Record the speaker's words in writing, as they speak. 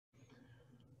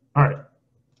All right.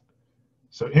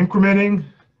 So incrementing,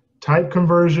 type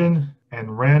conversion,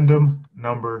 and random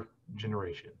number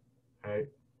generation. All right.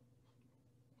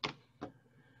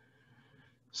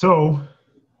 So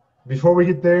before we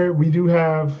get there, we do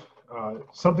have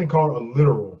something called a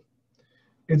literal.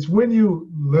 It's when you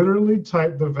literally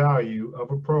type the value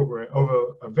of a program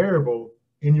of a variable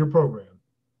in your program.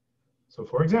 So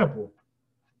for example,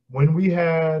 when we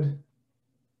had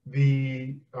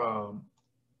the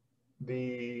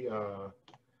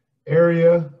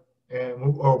area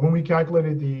or when we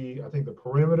calculated I think the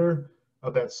perimeter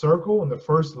of that circle in the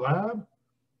first lab,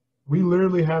 we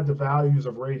literally had the values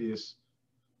of radius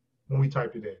when we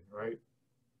typed it in, right?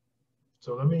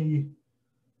 So let me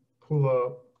pull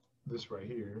up this right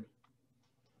here.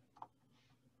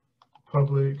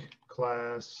 Public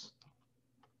class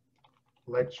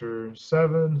lecture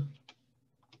 7,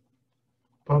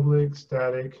 public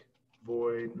static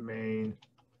void main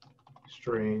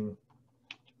string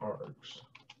args.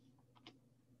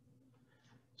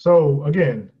 So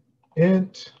again,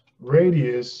 int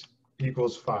radius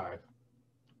equals 5.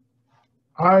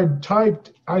 I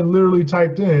literally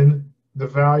typed in the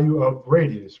value of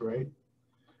radius, right?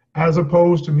 As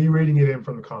opposed to me reading it in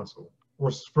from the console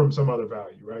or from some other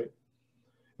value, right?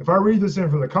 If I read this in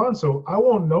from the console, I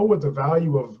won't know what the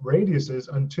value of radius is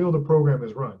until the program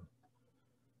is run.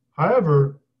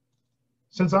 However,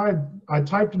 since I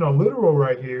typed in a literal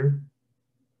right here,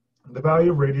 the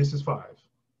value of radius is 5,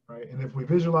 right? And if we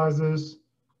visualize this,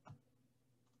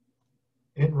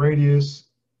 int radius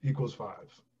equals 5,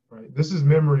 right? This is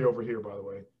memory over here, by the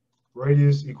way.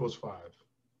 Radius equals 5.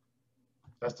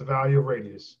 That's the value of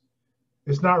radius.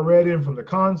 It's not read in from the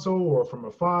console or from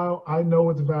a file. I know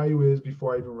what the value is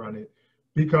before I even run it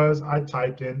because I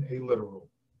typed in a literal.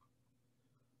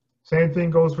 Same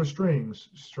thing goes for strings.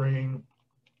 String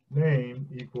name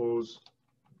equals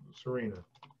Serena,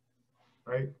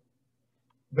 right?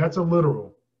 That's a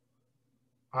literal.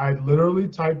 I literally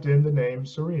typed in the name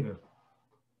Serena.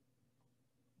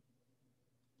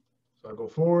 So I go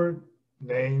forward,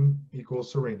 name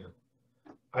equals Serena.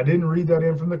 I didn't read that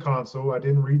in from the console. I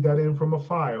didn't read that in from a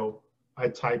file. I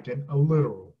typed in a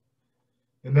literal.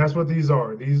 And that's what these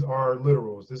are. These are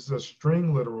literals. This is a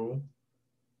string literal.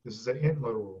 This is an int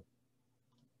literal,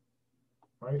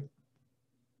 right?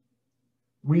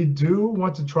 We do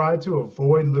want to try to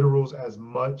avoid literals as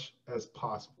much as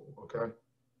possible, okay?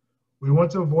 We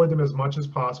want to avoid them as much as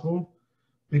possible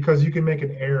because you can make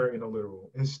an error in a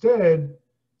literal. Instead,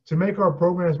 to make our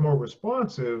programs more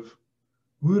responsive,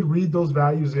 we would read those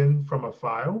values in from a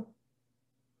file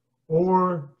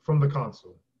or from the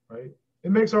console, right?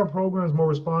 It makes our programs more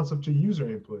responsive to user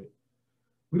input.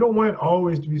 We don't want it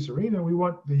always to be Serena. We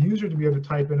want the user to be able to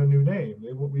type in a new name.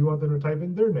 We want them to type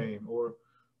in their name or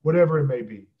whatever it may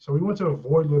be. So we want to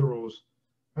avoid literals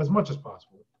as much as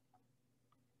possible.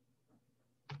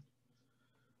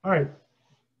 All right.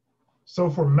 So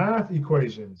for math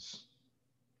equations,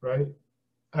 right?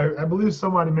 I believe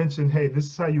somebody mentioned, hey, this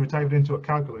is how you would type it into a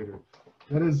calculator.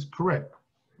 That is correct.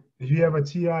 If you have a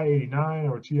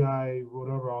TI-89 or TI,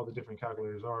 whatever all the different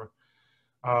calculators are,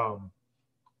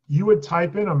 you would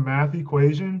type in a math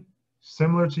equation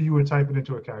similar to you would type it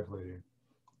into a calculator.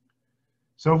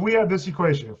 So if we have this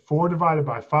equation, 4 divided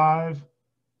by 5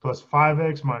 plus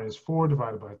 5x minus 4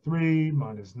 divided by 3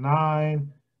 minus 9,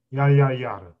 yada, yada,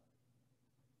 yada.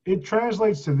 It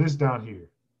translates to this down here.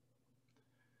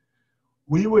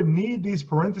 We would need these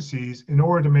parentheses in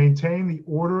order to maintain the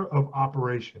order of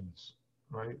operations,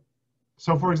 right?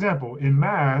 So for example, in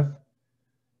math,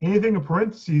 anything in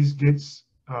parentheses gets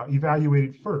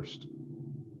evaluated first.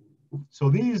 So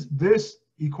this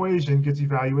equation gets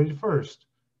evaluated first.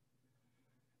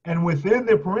 And within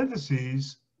the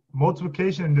parentheses,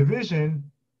 multiplication and division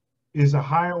is a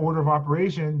higher order of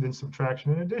operation than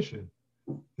subtraction and addition.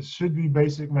 This should be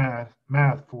basic math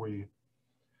for you.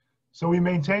 So we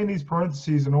maintain these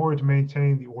parentheses in order to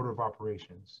maintain the order of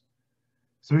operations.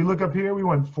 So we look up here, we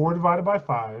want 4 divided by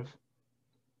 5.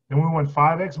 Then we want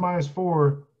 5x minus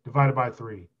 4 divided by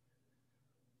 3.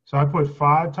 So I put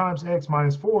 5 times x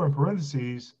minus 4 in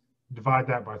parentheses, divide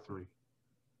that by 3.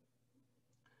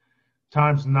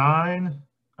 Times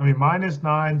minus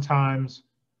 9 times,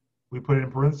 we put it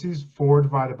in parentheses, 4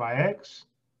 divided by x,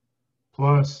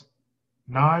 plus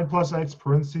 9 plus x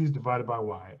parentheses divided by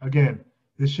y. Again,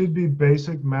 this should be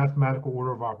basic mathematical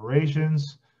order of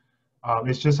operations.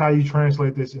 It's just how you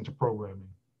translate this into programming.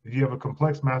 If you have a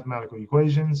complex mathematical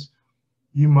equations,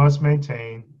 you must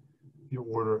maintain the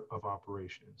order of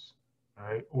operations, all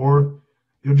right? Or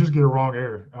you'll just get a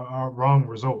wrong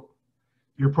result.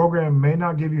 Your program may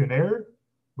not give you an error,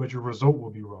 but your result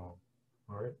will be wrong,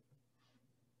 all right?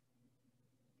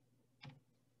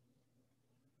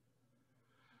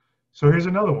 So here's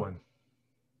another one.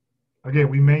 Again,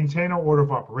 we maintain our order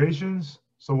of operations.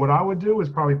 So what I would do is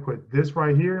probably put this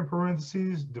right here in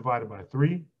parentheses divided by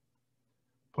 3.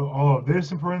 Put all of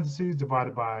this in parentheses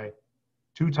divided by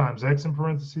 2 times x in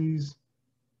parentheses,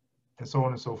 and so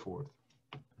on and so forth.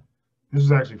 This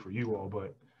is actually for you all,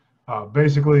 but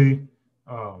basically,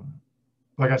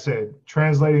 like I said,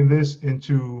 translating this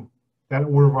into that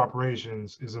order of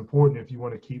operations is important if you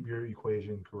want to keep your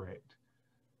equation correct.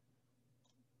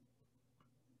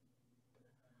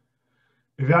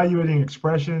 Evaluating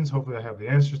expressions, hopefully I have the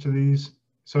answers to these.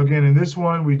 So again, in this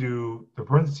one, we do the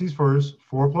parentheses first,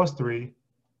 4 plus 3.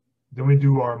 Then we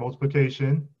do our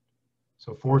multiplication.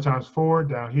 So 4 times 4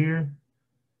 down here.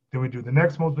 Then we do the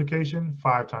next multiplication,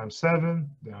 5 times 7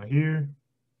 down here.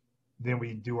 Then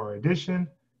we do our addition.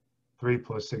 3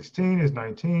 plus 16 is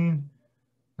 19.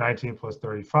 19 plus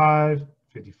 35,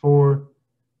 54.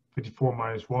 54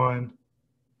 minus 1,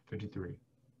 53.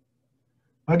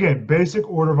 Again, basic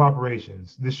order of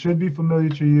operations. This should be familiar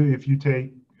to you if you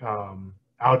take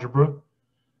algebra,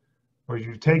 or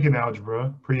you've taken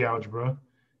algebra, pre-algebra,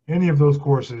 any of those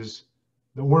courses.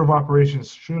 The order of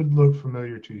operations should look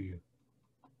familiar to you.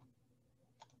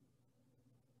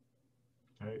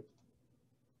 All right.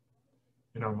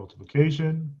 In our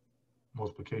multiplication,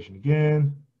 multiplication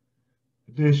again,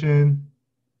 addition,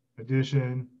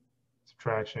 addition,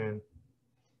 subtraction,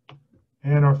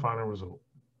 and our final result.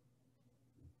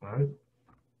 All right.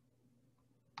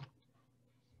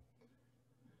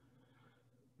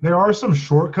 There are some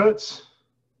shortcuts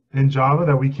in Java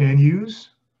that we can use.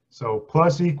 So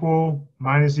plus equal,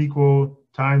 minus equal,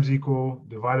 times equal,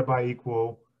 divided by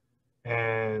equal,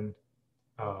 and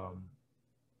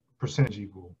percentage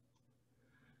equal.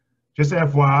 Just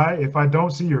FYI, if I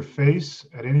don't see your face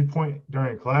at any point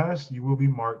during class, you will be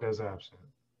marked as absent.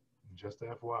 Just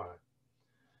FYI.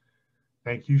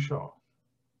 Thank you, Shaw.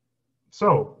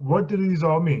 So what do these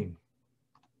all mean?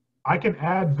 I can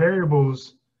add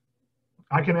variables.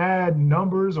 I can add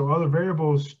numbers or other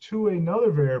variables to another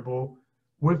variable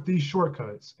with these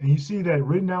shortcuts. And you see that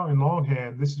written out in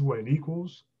longhand, this is what it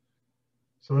equals.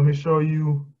 So let me show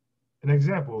you an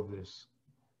example of this.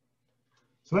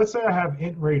 So let's say I have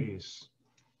int radius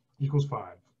equals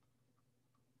 5.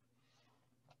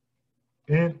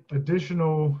 Int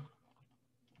additional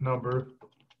number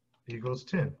equals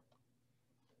 10.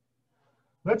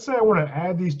 Let's say I want to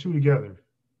add these two together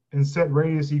and set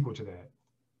radius equal to that.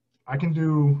 I can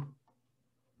do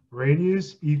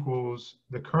radius equals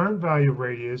the current value of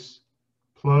radius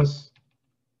plus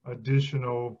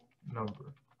additional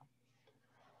number.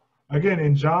 Again,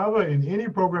 in Java, in any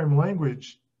programming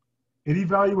language, it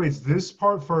evaluates this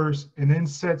part first and then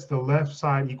sets the left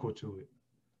side equal to it.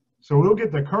 So we'll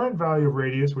get the current value of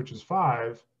radius, which is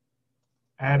 5,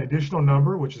 add additional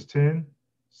number, which is 10,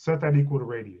 set that equal to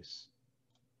radius.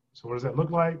 So what does that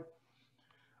look like?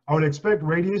 I would expect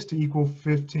radius to equal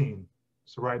 15.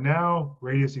 So right now,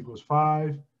 radius equals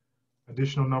 5,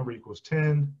 additional number equals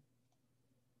 10,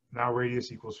 now radius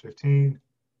equals 15,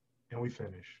 and we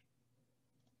finish.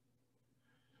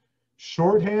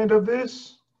 Shorthand of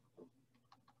this,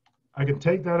 I can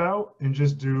take that out and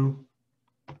just do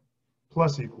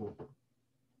plus equal.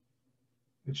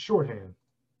 It's shorthand.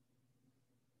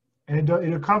 And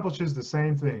it accomplishes the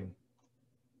same thing.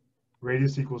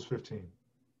 Radius equals 15.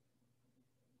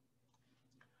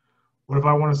 What if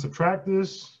I want to subtract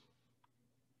this?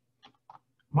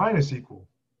 Minus equal.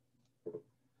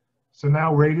 So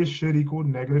now radius should equal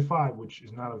 -5, which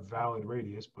is not a valid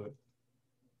radius, but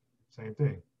same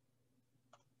thing.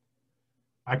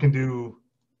 I can do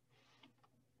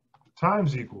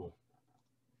times equal.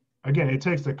 Again, it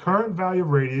takes the current value of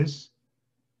radius,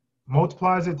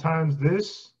 multiplies it times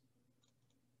this,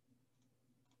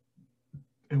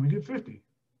 and we get 50.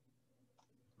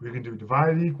 We can do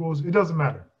divided equals, it doesn't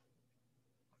matter.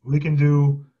 We can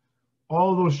do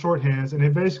all of those shorthands, and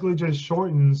it basically just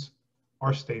shortens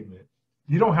our statement.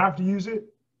 You don't have to use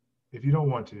it if you don't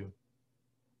want to.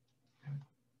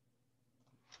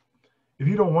 If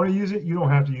you don't want to use it, you don't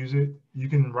have to use it. You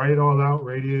can write it all out,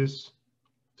 radius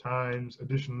times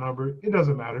additional number. It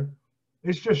doesn't matter.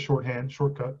 It's just shorthand,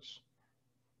 shortcuts.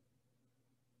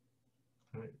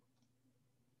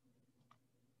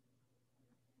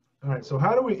 All right, so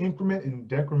how do we increment and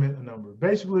decrement a number?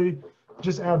 Basically,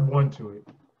 just add 1 to it.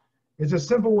 It's a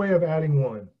simple way of adding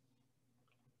 1.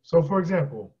 So for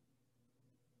example,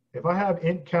 if I have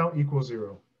int count equals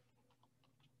 0,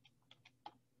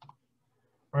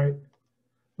 right?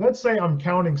 Let's say I'm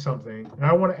counting something and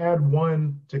I want to add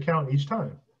 1 to count each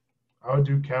time. I would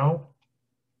do count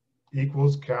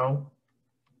equals count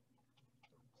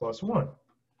plus 1,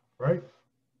 right?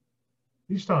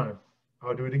 Each time.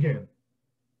 I'll do it again.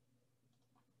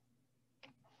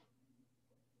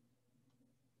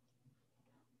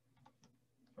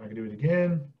 I can do it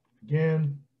again,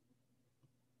 again,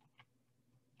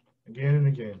 again, and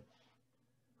again.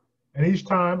 And each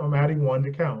time I'm adding 1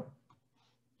 to count.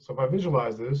 So if I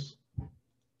visualize this,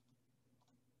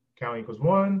 count equals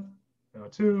 1, now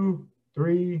 2,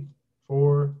 3,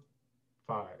 4,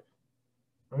 5,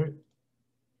 right?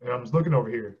 And I'm just looking over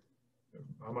here.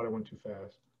 I might have went too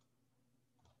fast.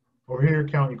 Over here,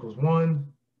 count equals 1,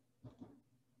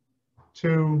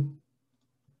 2,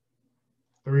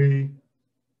 3,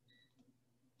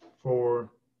 4,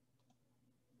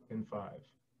 and 5,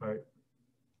 right?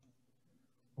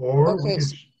 Or we Okay.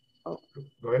 can,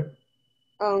 go ahead.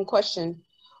 Question.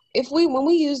 When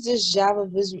we use this Java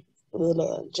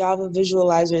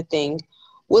visualizer thing,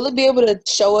 will it be able to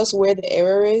show us where the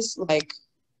error is, like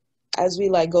as we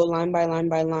like go line by line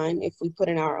by line if we put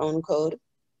in our own code?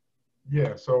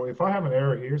 Yeah, so if I have an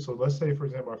error here, so let's say, for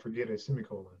example, I forget a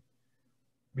semicolon.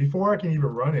 Before I can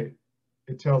even run it,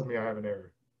 it tells me I have an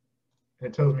error. And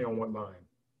it tells me on what line.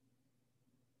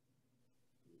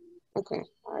 Okay,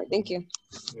 all right, thank you.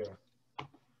 Yeah.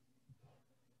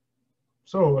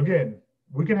 So again,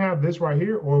 we can have this right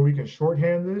here, or we can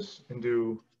shorthand this and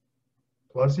do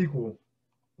plus equal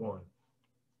 1.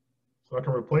 So I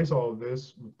can replace all of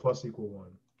this with plus equal 1,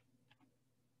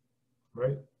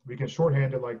 right? We can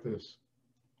shorthand it like this.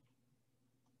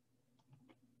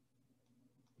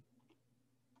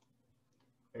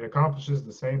 It accomplishes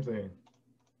the same thing.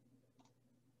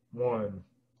 1,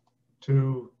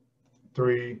 2,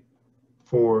 3,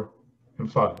 4,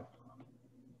 and 5,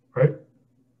 right?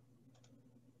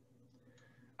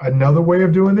 Another way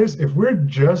of doing this, if we're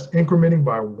just incrementing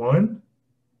by 1,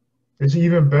 it's an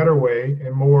even better way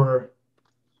and more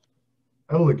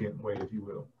elegant way, if you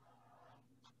will.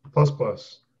 Plus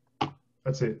plus.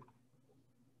 That's it.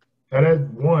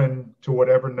 Add 1 to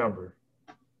whatever number.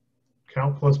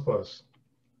 Count plus plus.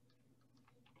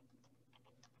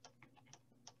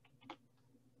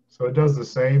 So it does the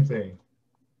same thing.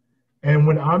 And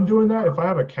when I'm doing that, if I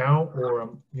have a count or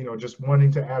I'm, just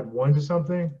wanting to add 1 to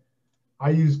something, I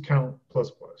use count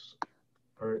plus plus.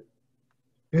 All right.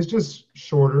 It's just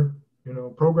shorter.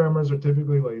 Programmers are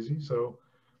typically lazy, so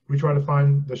we try to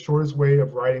find the shortest way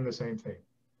of writing the same thing.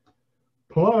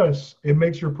 Plus, it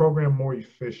makes your program more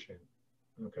efficient.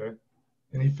 Okay.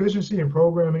 And efficiency in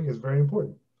programming is very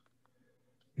important.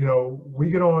 We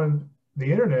get on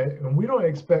the internet and we don't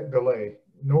expect delay,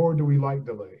 nor do we like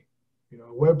delay.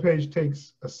 A web page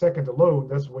takes a second to load,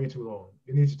 that's way too long.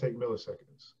 It needs to take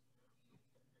milliseconds.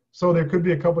 So there could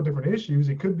be a couple different issues.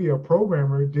 It could be a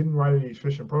programmer didn't write an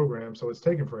efficient program, so it's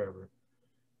taking forever.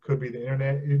 Could be the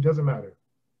internet, it doesn't matter.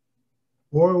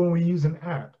 Or when we use an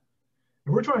app.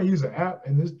 If we're trying to use an app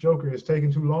and this joker is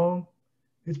taking too long,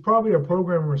 it's probably a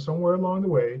programmer somewhere along the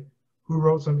way who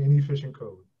wrote some inefficient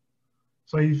code.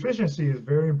 So efficiency is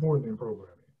very important in programming.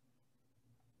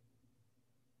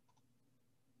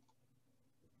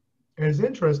 And it's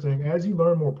interesting, as you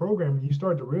learn more programming, you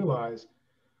start to realize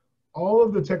all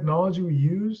of the technology we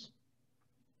use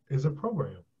is a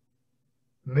program.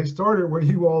 And they started where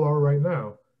you all are right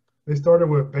now. They started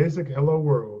with basic hello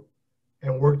world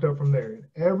and worked up from there.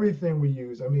 Everything we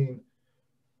use,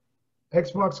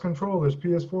 Xbox controllers,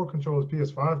 PS4 controllers,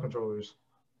 PS5 controllers,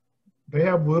 they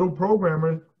have little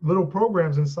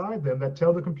programs inside them that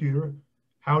tell the computer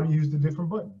how to use the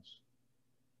different buttons,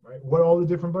 right? What all the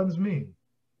different buttons mean.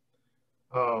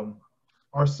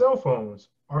 Our cell phones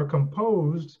are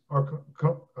comprised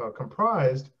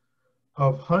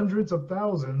of hundreds of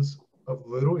thousands of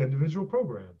little individual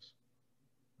programs.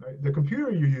 Right? The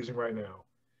computer you're using right now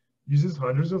uses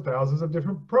hundreds of thousands of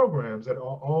different programs that are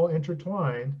all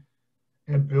intertwined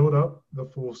and build up the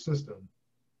full system.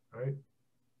 Right?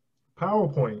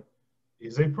 PowerPoint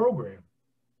is a program.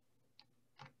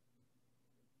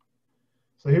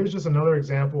 So here's just another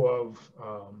example of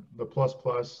the plus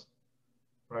plus,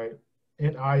 right?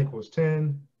 Int I equals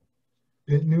 10,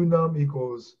 int new num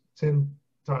equals 10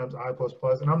 times I plus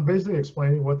plus. And I'm basically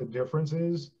explaining what the difference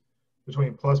is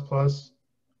between plus plus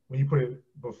when you put it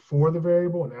before the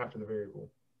variable and after the variable.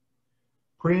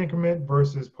 Pre-increment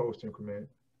versus post-increment.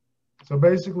 So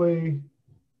basically,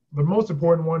 the most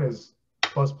important one is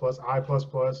plus plus, I plus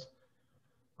plus.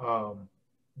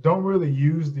 Don't really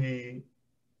use the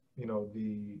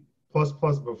plus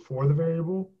plus before the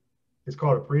variable. It's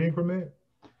called a pre-increment.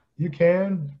 You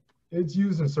can, it's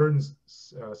used in certain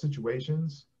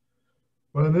situations.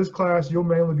 But in this class, you'll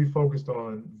mainly be focused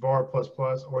on var plus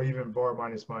plus or even var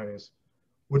minus minus,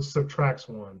 which subtracts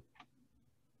 1.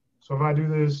 So if I do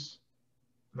this,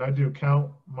 and I do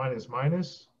count minus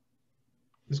minus,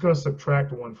 it's going to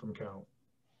subtract 1 from count.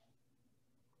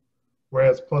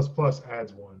 Whereas plus plus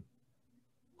adds 1,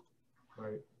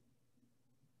 right?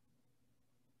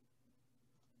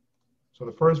 So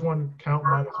the first one, count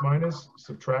minus minus,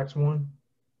 subtracts 1.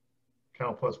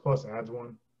 Count plus plus adds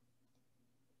 1.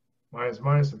 Minus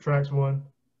minus subtracts 1.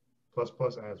 Plus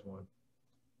plus adds 1.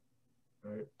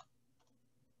 Right?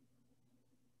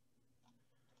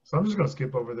 So I'm just going to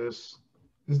skip over this.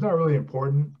 It's not really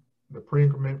important, the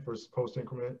pre-increment versus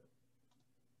post-increment.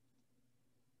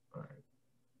 All right.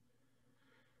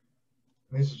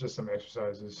 And these are just some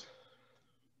exercises.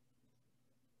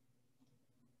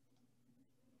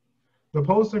 The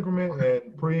post-increment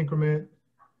and pre-increment,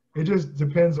 it just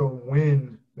depends on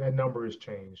when that number is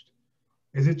changed.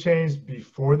 Is it changed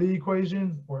before the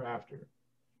equation or after?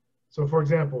 So for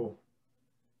example,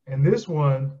 in this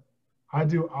one, I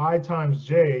do I times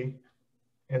j,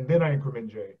 and then I increment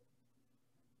j.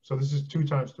 So this is 2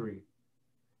 times 3.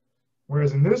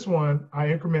 Whereas in this one, I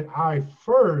increment I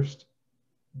first,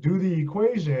 do the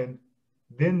equation,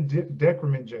 then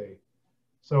decrement j.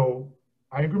 So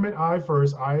I increment I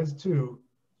first, I is 2,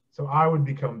 so I would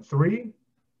become 3.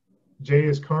 J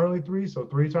is currently 3, so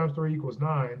 3 times 3 equals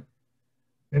 9.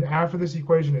 Then after this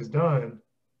equation is done,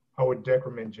 I would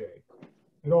decrement j.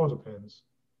 It all depends.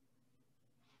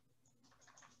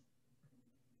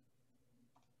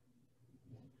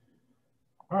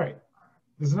 All right,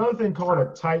 there's another thing called a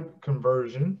type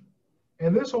conversion.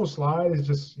 And this whole slide is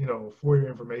just, for your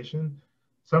information,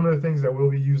 some of the things that we'll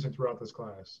be using throughout this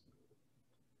class.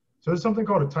 So there's something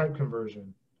called a type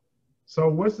conversion. So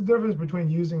what's the difference between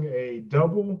using a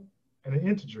double and an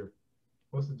integer?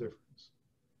 What's the difference?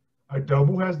 A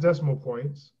double has decimal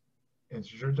points,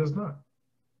 integer does not,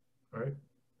 right?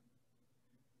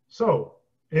 So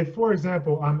if, for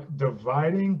example, I'm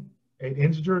dividing an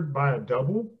integer by a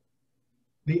double,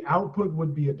 the output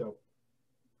would be a double,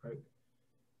 right?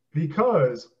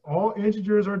 Because all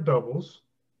integers are doubles,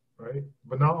 right?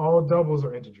 But not all doubles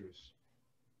are integers,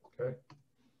 okay?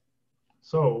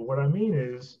 So what I mean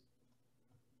is,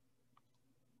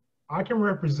 I can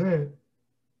represent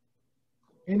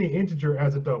any integer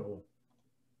as a double.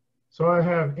 So I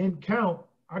have int count,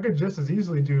 I could just as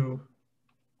easily do,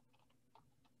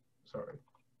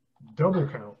 double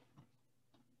count.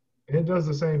 And it does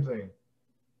the same thing.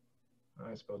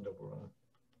 I spelled double wrong.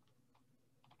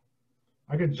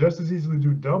 I could just as easily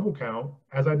do double count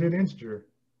as I did integer,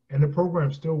 and the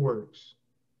program still works,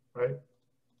 right?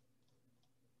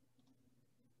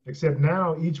 Except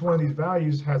now each one of these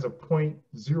values has a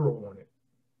 0.0 on it.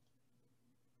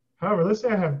 However, let's say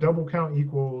I have double count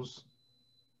equals,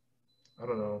 I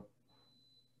don't know,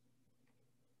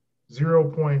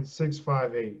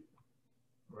 0.658,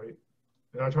 right?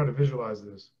 And I try to visualize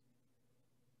this.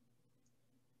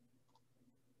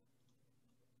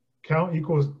 Count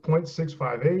equals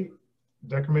 0.658,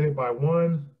 decremented by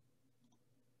 1,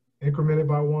 incremented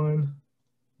by 1,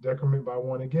 decrement by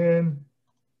 1 again,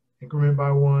 increment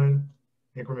by 1,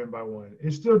 increment by 1.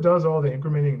 It still does all the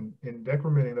incrementing and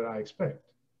decrementing that I expect.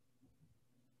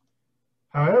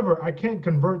 However, I can't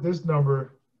convert this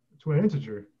number to an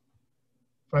integer.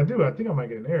 If I do, I think I might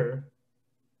get an error.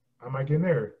 I might get an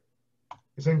error.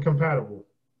 It's incompatible.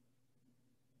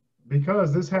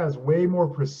 Because this has way more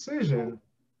precision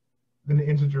than the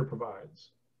integer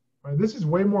provides. Right? This is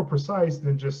way more precise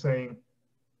than just saying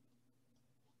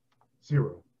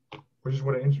 0, which is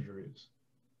what an integer is.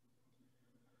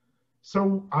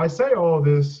 So I say all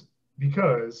this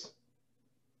because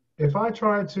if I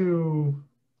try to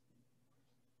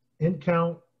int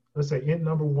count, let's say int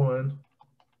number 1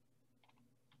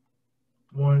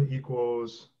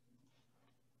 equals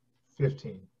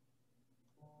 15.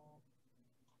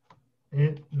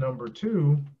 Int number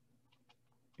 2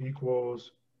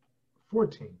 equals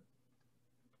 14.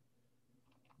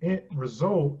 Int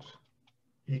result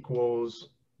equals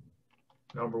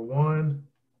number 1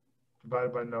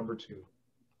 divided by number 2,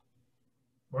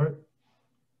 right?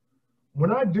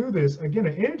 When I do this, again,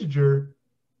 an integer,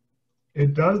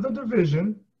 it does the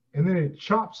division, and then it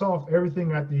chops off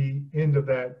everything at the end of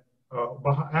that,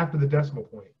 after the decimal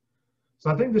point. So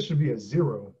I think this should be a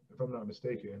 0, if I'm not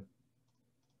mistaken.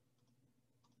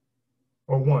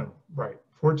 Or 1, right.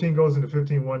 14 goes into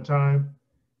 15 one time.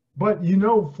 But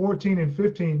 14 and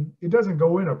 15, it doesn't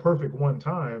go in a perfect one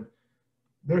time.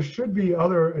 There should be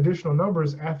other additional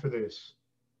numbers after this.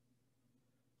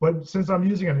 But since I'm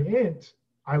using an int,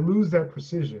 I lose that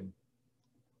precision.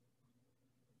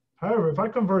 However, if I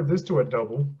convert this to a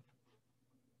double,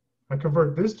 I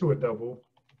convert this to a double,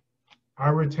 I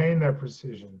retain that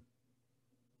precision,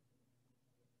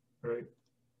 right?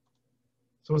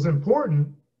 So it's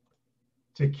important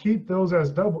to keep those as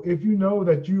double, if you know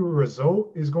that your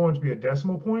result is going to be a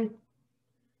decimal point,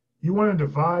 you want to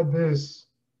divide this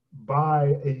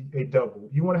by a double.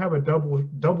 You want to have a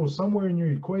double somewhere in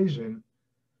your equation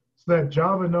so that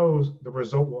Java knows the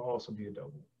result will also be a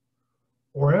double.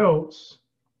 Or else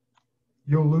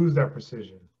you'll lose that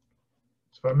precision.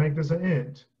 So if I make this an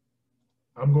int,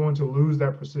 I'm going to lose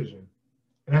that precision.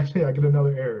 And actually I get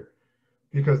another error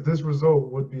because this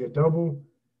result would be a double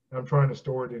and I'm trying to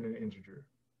store it in an integer.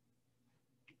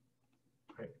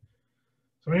 Right.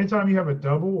 So anytime you have a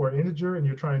double or integer and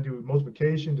you're trying to do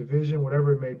multiplication, division,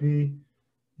 whatever it may be,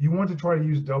 you want to try to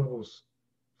use doubles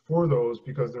for those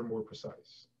because they're more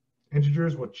precise.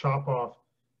 Integers will chop off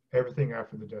everything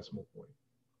after the decimal point.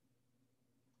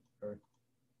 Okay.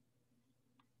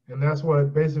 And that's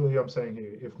what basically I'm saying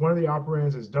here. If one of the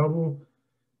operands is double,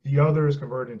 the other is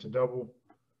converted into double.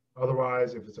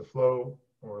 Otherwise, if it's a float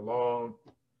or a long,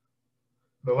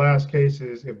 the last case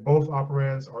is if both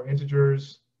operands are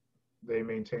integers, they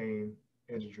maintain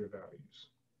integer values.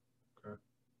 Okay.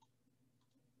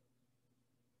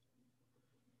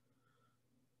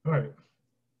 All right.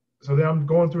 So then I'm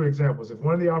going through examples. If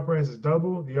one of the operands is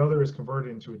double, the other is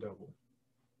converted into a double.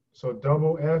 So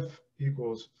double f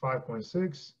equals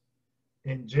 5.6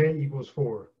 and j equals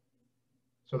 4.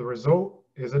 So the result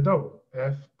is a double.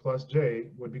 F plus j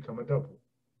would become a double.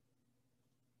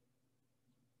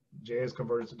 J is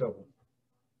converted to double.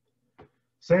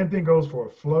 Same thing goes for a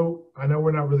float. I know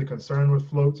we're not really concerned with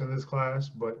floats in this class,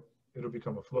 but it'll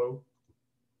become a float.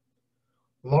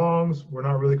 Longs, we're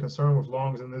not really concerned with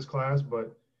longs in this class,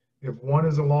 but if one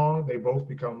is a long, they both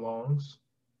become longs.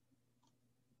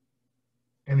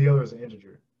 And the other is an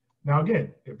integer. Now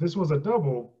again, if this was a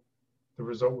double, the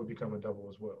result would become a double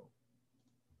as well.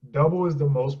 Double is the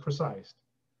most precise.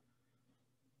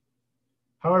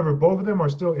 However, both of them are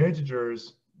still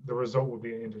integers, the result would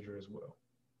be an integer as well.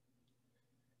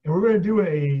 And we're going to do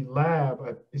a lab,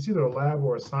 it's either a lab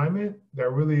or assignment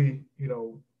that really,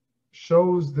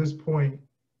 shows this point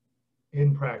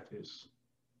in practice.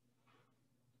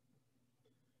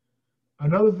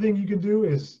 Another thing you can do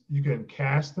is you can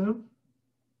cast them.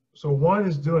 So one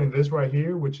is doing this right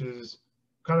here, which is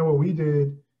kind of what we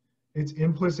did. It's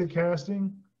implicit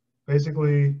casting.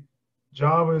 Basically,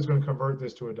 Java is going to convert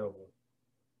this to a double.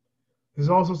 There's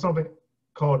also something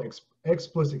called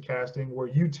explicit casting, where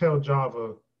you tell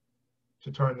Java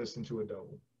to turn this into a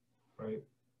double, right?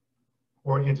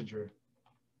 Or an integer.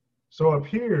 So up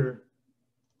here,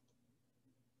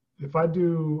 if I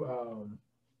do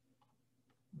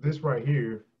this right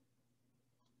here,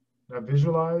 now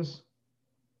visualize,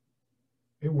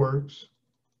 it works,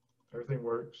 everything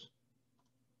works.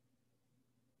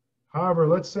 However,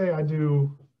 let's say I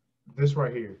do this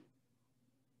right here,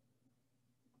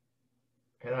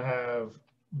 and I have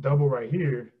double right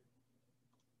here,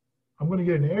 I'm going to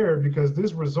get an error because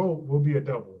this result will be a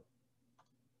double.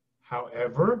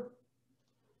 However,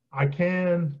 I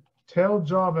can tell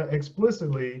Java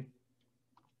explicitly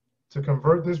to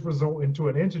convert this result into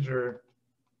an integer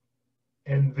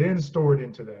and then store it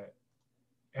into that.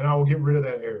 And I will get rid of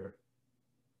that error,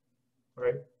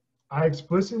 right? I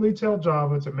explicitly tell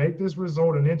Java to make this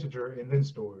result an integer and then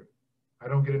store it. I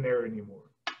don't get an error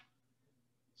anymore.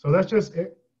 So that's just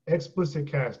explicit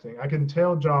casting. I can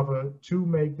tell Java to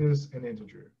make this an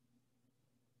integer.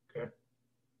 Okay.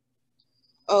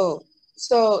 Oh,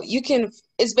 so you can,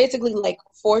 it's basically like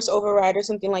force override or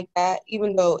something like that,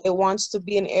 even though it wants to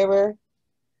be an error.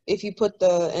 If you put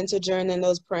the integer and then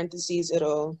those parentheses,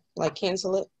 it'll like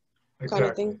cancel it, kind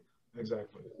of thing.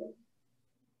 Exactly.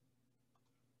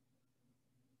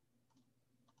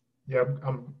 Yeah,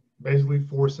 I'm basically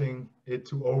forcing it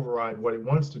to override what it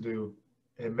wants to do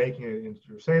and making it an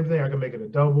integer. Same thing, I can make it a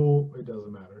double, it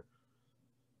doesn't matter.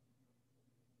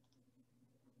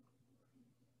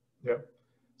 Yep.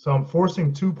 So I'm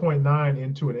forcing 2.9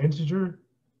 into an integer,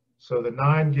 so the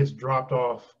 9 gets dropped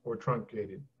off or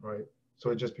truncated, right?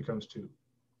 So it just becomes 2.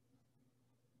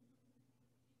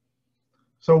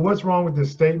 So what's wrong with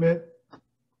this statement?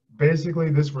 Basically,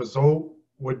 this result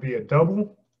would be a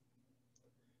double.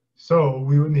 So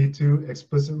we would need to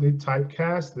explicitly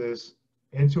typecast this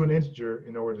into an integer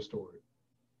in order to store it.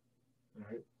 All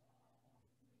right.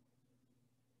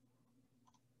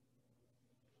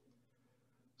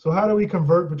 So how do we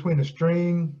convert between a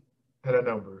string and a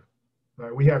number? All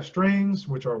right, we have strings,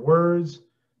 which are words,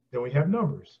 then we have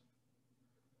numbers.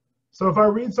 So if I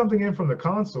read something in from the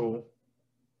console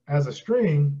as a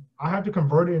string, I have to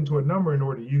convert it into a number in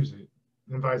order to use it,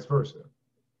 and vice versa.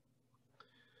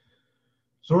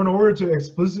 So in order to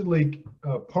explicitly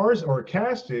parse or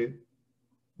cast it,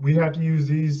 we have to use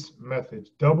these methods,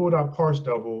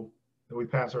 double.parseDouble, and we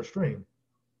pass our string.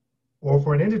 Or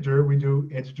for an integer, we do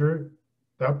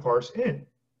integer.parseInt,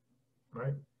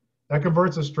 right? That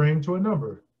converts a string to a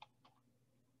number.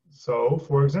 So,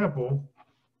 for example,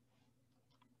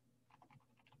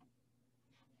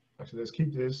 actually, let's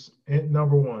keep this int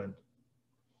number 1.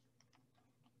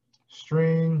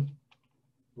 String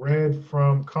read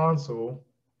from console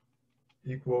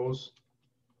equals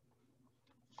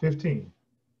 15.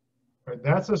 Right?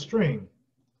 That's a string.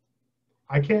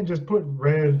 I can't just put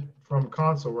read from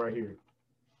console right here,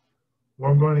 or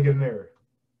I'm going to get an error.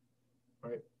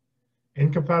 Right?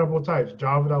 Incompatible types,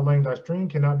 java.lang.string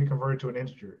cannot be converted to an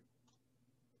integer.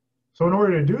 So in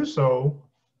order to do so,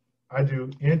 I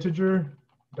do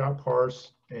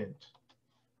integer.parseInt.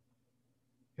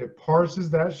 It parses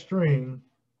that string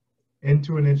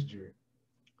into an integer.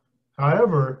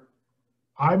 However,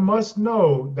 I must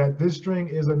know that this string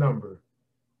is a number.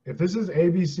 If this is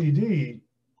ABCD,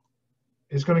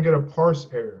 it's going to get a parse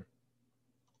error.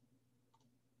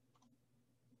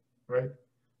 Right?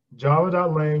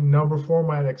 Java.lang number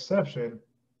format exception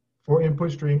for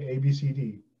input string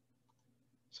ABCD.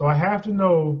 So I have to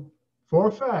know for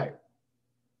a fact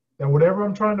that whatever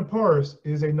I'm trying to parse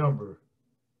is a number,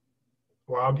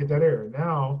 or I'll get that error.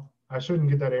 Now, I shouldn't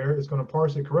get that error. It's going to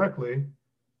parse it correctly,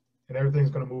 and everything's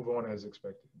going to move on as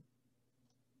expected.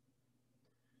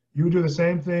 You would do the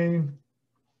same thing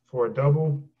for a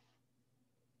double,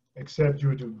 except you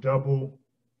would do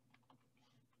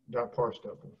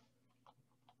double.parseDouble.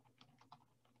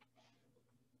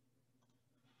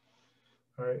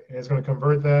 All right, and it's going to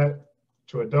convert that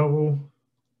to a double,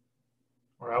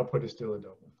 or output is still a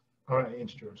double. All right,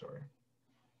 integer, I'm sorry.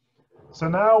 So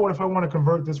now what if I want to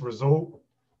convert this result,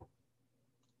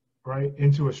 right,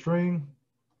 into a string?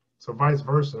 So vice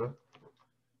versa,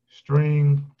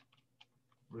 string,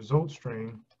 result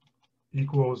string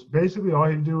equals, basically all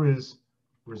you do is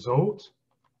result,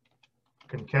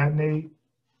 concatenate,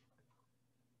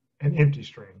 an empty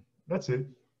string. That's it.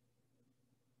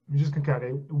 You just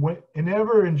concatenate.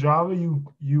 Whenever in Java you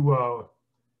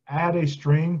add a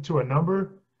string to a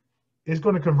number, it's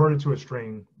going to convert it to a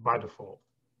string by default.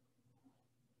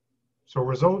 So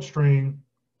result string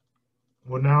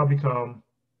will now become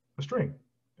a string.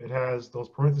 It has those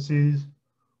parentheses,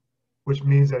 which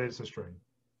means that it's a string.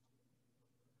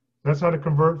 That's how to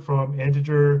convert from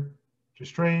integer to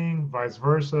string, vice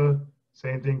versa.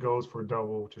 Same thing goes for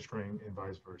double to string and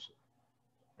vice versa.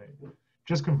 Right?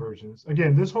 Just conversions.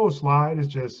 Again, this whole slide is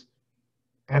just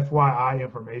FYI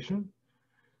information.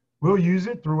 We'll use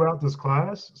it throughout this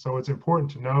class, so it's important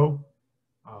to know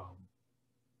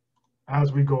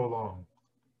as we go along.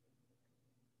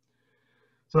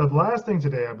 So the last thing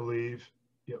today, I believe,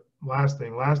 last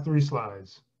 3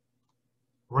 slides.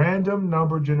 Random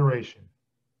number generation.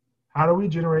 How do we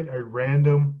generate a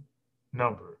random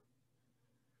number?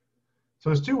 So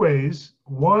there's 2 ways.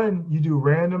 One, you do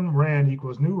random rand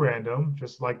equals new random,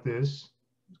 just like this.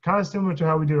 Kind of similar to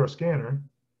how we did our scanner.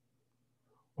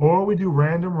 Or we do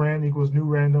random rand equals new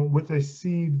random with a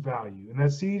seed value. And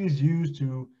that seed is used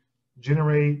to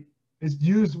generate, it's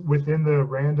used within the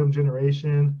random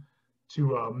generation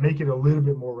to make it a little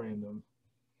bit more random.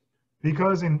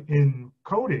 Because in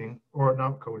coding, or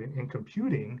not coding, in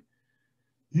computing,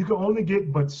 you can only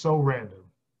get but so random,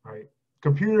 right?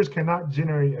 Computers cannot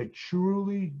generate a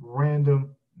truly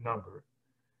random number.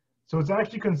 So it's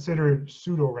actually considered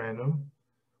pseudo-random,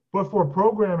 but for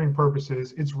programming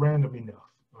purposes, it's random enough,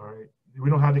 all right?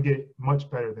 We don't have to get much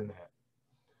better than that.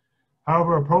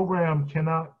 However, a program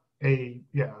cannot, a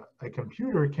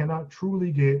computer cannot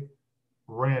truly get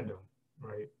random,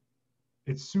 right?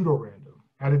 It's pseudo-random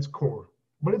at its core,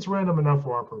 but it's random enough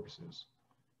for our purposes.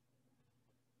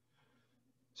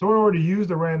 So in order to use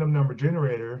the random number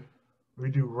generator, we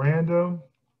do random,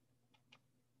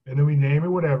 and then we name it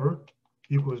whatever,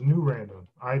 equals new random.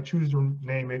 I choose to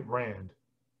name it rand.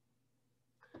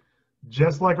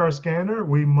 Just like our scanner,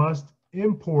 we must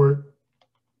import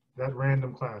that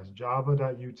random class,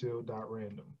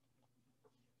 java.util.random.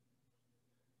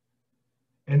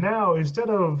 And now, instead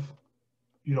of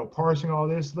parsing all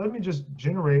this, let me just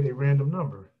generate a random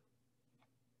number.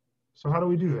 So how do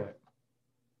we do that?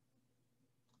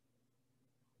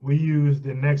 We use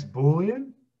the next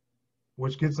Boolean,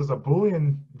 which gets us a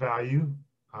Boolean value.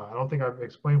 I don't think I've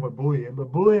explained what Boolean,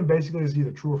 but Boolean basically is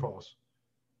either true or false.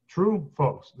 True,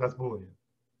 false, that's Boolean.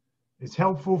 It's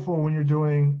helpful for when you're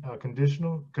doing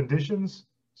conditions.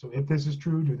 So if this is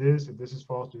true, do this. If this is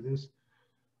false, do this.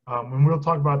 And we'll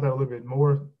talk about that a little bit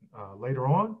more later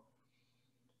on.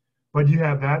 But you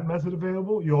have that method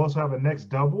available. You also have a next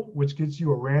double, which gets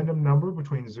you a random number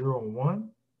between 0 and 1.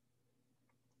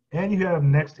 And you have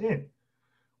next int,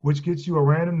 which gets you a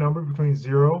random number between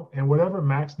 0 and whatever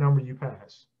max number you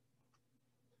pass.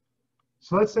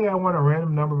 So let's say I want a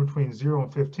random number between 0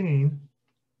 and 15.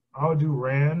 I'll do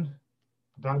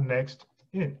rand.next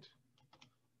int.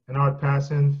 And I would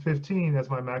pass in 15 as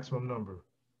my maximum number.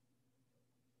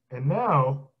 And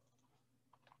now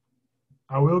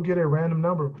I will get a random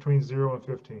number between 0 and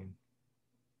 15.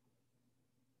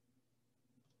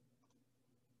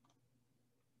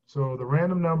 So the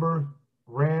random number,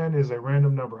 rand is a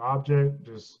random number object.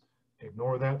 Just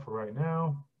ignore that for right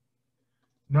now.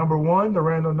 Number 1, the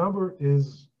random number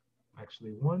is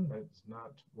actually 1. That's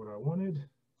not what I wanted.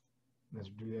 Let's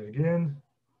do that again.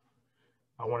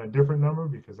 I want a different number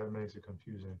because that makes it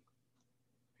confusing.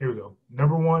 Here we go.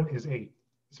 Number 1 is 8.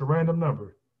 It's a random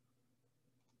number,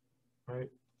 right?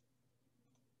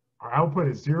 Our output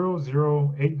is 0,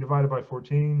 0, 8 divided by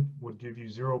 14 would give you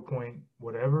 0 point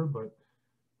whatever, but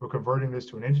we're converting this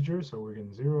to an integer, so we're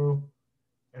getting 0,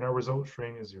 and our result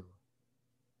string is 0.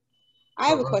 I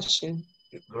have a question.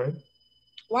 Go ahead.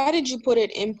 Why did you put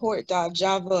it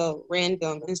import.java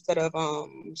random instead of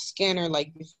scanner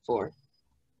like before?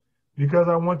 Because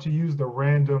I want to use the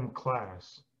random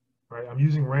class, right? I'm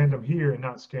using random here and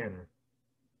not scanner.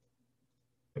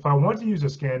 If I want to use a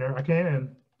scanner, I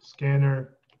can.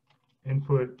 Scanner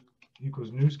input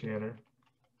equals new scanner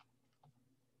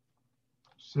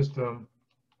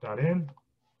system.in,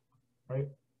 right?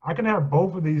 I can have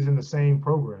both of these in the same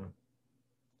program,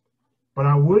 but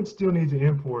I would still need to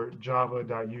import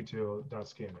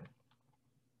java.util.scanner.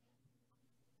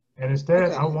 And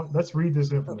instead, Okay. let's read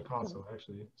this in from the console,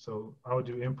 actually. So I would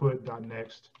do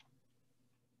input.next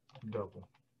double.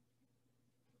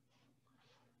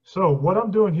 So what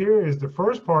I'm doing here is the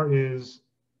first part is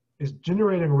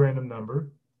generating a random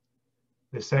number.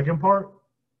 The second part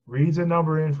reads a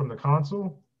number in from the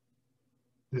console.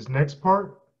 This next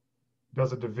part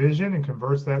does a division and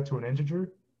converts that to an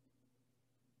integer.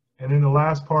 And then the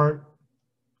last part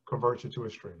converts it to a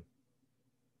string.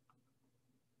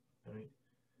 All right.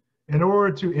 In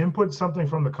order to input something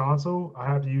from the console, I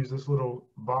have to use this little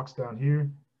box down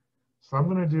here. So I'm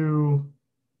going to do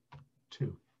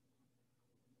 2.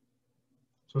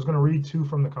 So it's going to read 2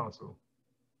 from the console.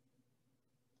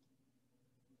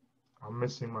 I'm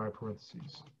missing my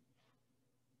parentheses.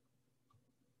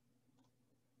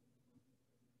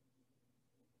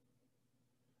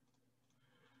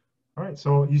 All right,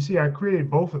 so you see I created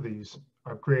both of these.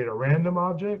 I've created a random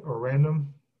object or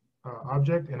random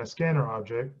object and a scanner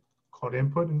object called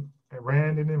input and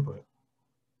rand and input.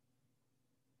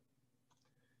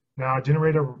 Now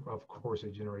generator, of course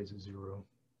it generates a 0.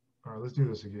 All right, let's do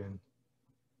this again.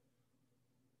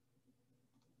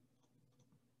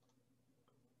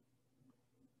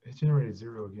 It generated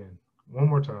 0 again. One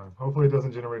more time. Hopefully it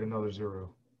doesn't generate another 0.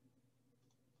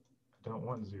 I don't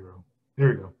want 0. There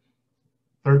we go.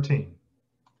 13.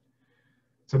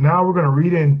 So now we're going to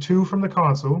read in 2 from the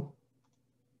console,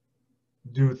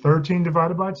 do 13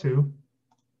 divided by 2,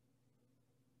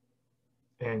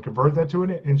 and convert that to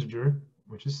an integer,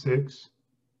 which is 6,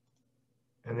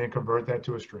 and then convert that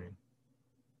to a string.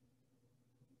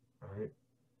 All right.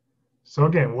 So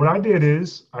again, what I did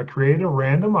is I created a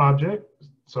random object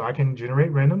so I can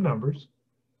generate random numbers.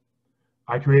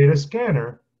 I created a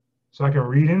scanner so I can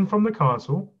read in from the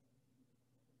console.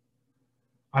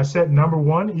 I set number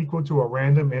 1 equal to a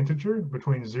random integer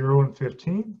between 0 and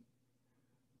 15.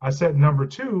 I set number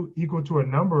 2 equal to a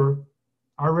number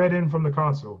I read in from the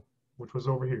console, which was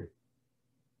over here.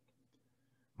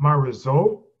 My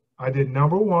result, I did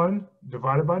number 1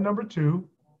 divided by number 2,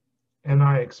 and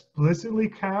I explicitly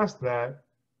cast that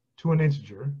to an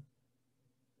integer.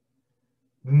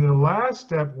 Then the last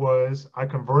step was I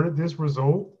converted this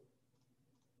result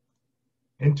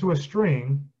into a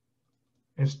string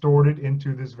and stored it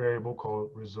into this variable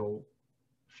called result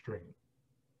string.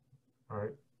 All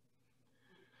right.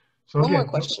 So One again, more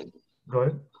question. Go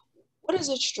ahead. What is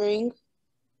a string?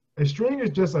 A string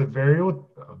is just a variable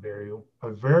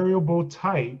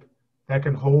type that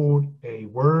can hold a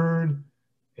word,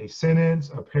 a sentence,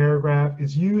 a paragraph.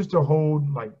 It's used to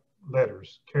hold like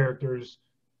letters, characters,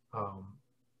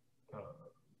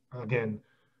 again,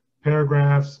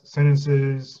 paragraphs,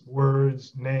 sentences,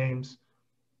 words, names,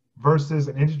 versus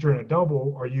an integer and a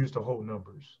double are used to hold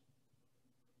numbers.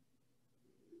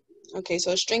 Okay,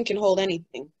 so a string can hold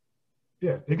anything.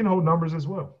 Yeah, it can hold numbers as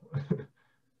well.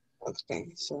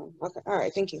 Okay, so, okay, all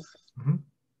right, thank you. Mm-hmm.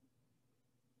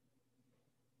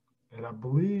 And I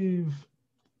believe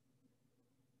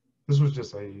this was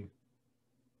just a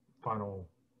final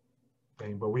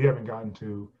thing, but we haven't gotten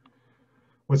to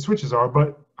what switches are,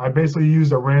 but I basically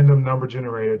used a random number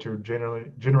generator to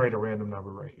generate a random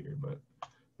number right here. But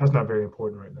That's not very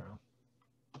important right now.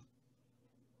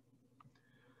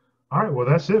 All right, well,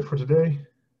 that's it for today.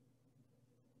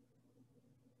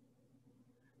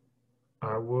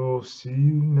 I will see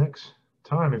you next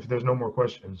time if there's no more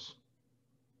questions.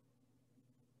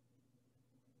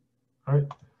 All right.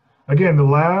 Again, the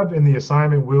lab and the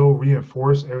assignment will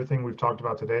reinforce everything we've talked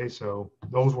about today, so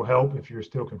those will help if you're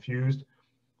still confused.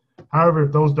 However,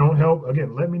 if those don't help,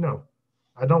 again, let me know.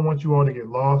 I don't want you all to get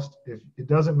lost. If it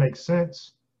doesn't make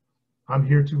sense, I'm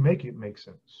here to make it make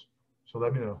sense. So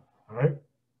let me know. All right?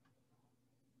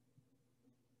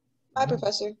 Bye,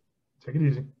 Professor. Take it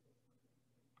easy.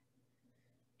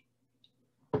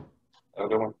 Have a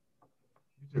good one.